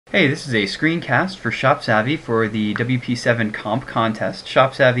Hey, this is a screencast for ShopSavvy for the WP7 Comp Contest.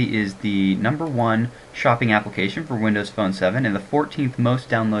 ShopSavvy is the #1 shopping application for Windows Phone 7 and the 14th most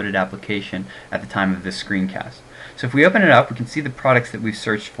downloaded application at the time of this screencast. So if we open it up, we can see the products that we've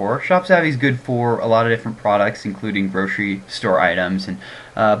searched for. ShopSavvy is good for a lot of different products, including grocery store items, and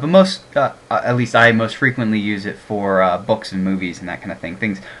at least I most frequently use it for books and movies and that kind of thing,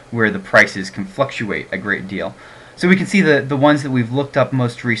 things where the prices can fluctuate a great deal. So we can see the ones that we've looked up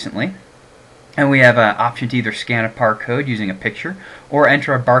most recently, and we have an option to either scan a barcode using a picture or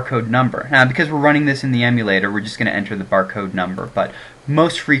enter a barcode number. Now, because we're running this in the emulator, we're just going to enter the barcode number, but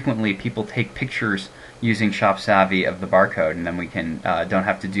most frequently people take pictures using ShopSavvy of the barcode, and then we can don't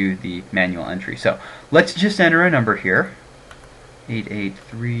have to do the manual entry. So let's just enter a number here,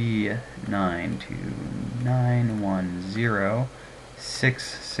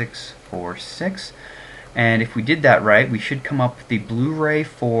 8839291066646. And if we did that right, we should come up with the Blu-ray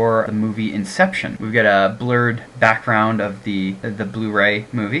for the movie Inception. We've got a blurred background of the Blu-ray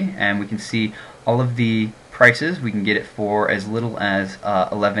movie, and we can see all of the prices. We can get it for as little as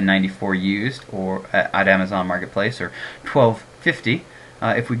 $11.94 used, or at Amazon Marketplace, or $12.50.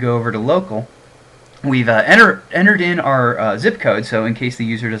 If we go over to local, we've entered in our zip code, so in case the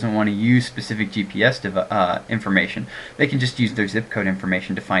user doesn't want to use specific GPS information, they can just use their zip code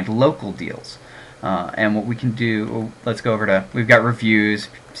information to find local deals. And what we can do, let's go over to, we've got reviews,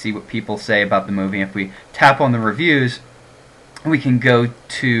 see what people say about the movie. If we tap on the reviews, we can go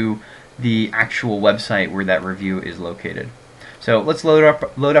to the actual website where that review is located. So let's load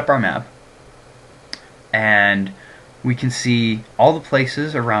up our map, and we can see all the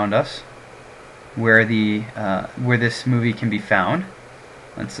places around us where this movie can be found.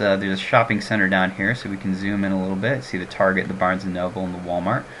 There's a shopping center down here, so we can zoom in a little bit, see the Target, the Barnes & Noble, and the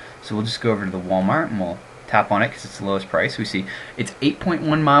Walmart. So we'll just go over to the Walmart and we'll tap on it because it's the lowest price. We see it's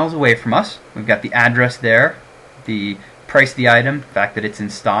 8.1 miles away from us. We've got the address there, the price of the item, the fact that it's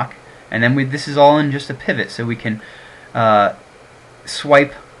in stock, and then this is all in just a pivot, so we can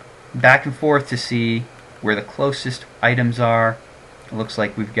swipe back and forth to see where the closest items are. It looks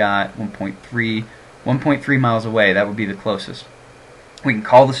like we've got 1.3 miles away. That would be the closest. We can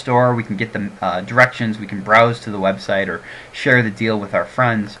call the store, we can get the directions, we can browse to the website or share the deal with our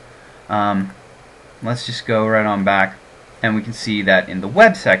friends. Let's just go right on back, and we can see that in the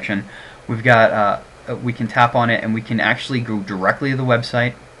web section we've got we can tap on it and we can actually go directly to the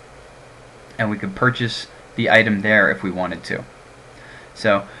website, and we could purchase the item there if we wanted to.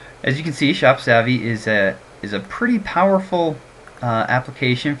 So as you can see, ShopSavvy is a pretty powerful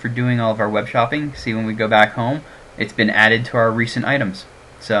application for doing all of our web shopping. See, when we go back home, it's been added to our recent items.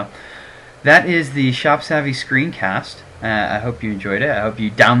 So that is the ShopSavvy screencast. I hope you enjoyed it. I hope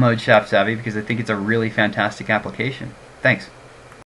you download ShopSavvy because I think it's a really fantastic application. Thanks.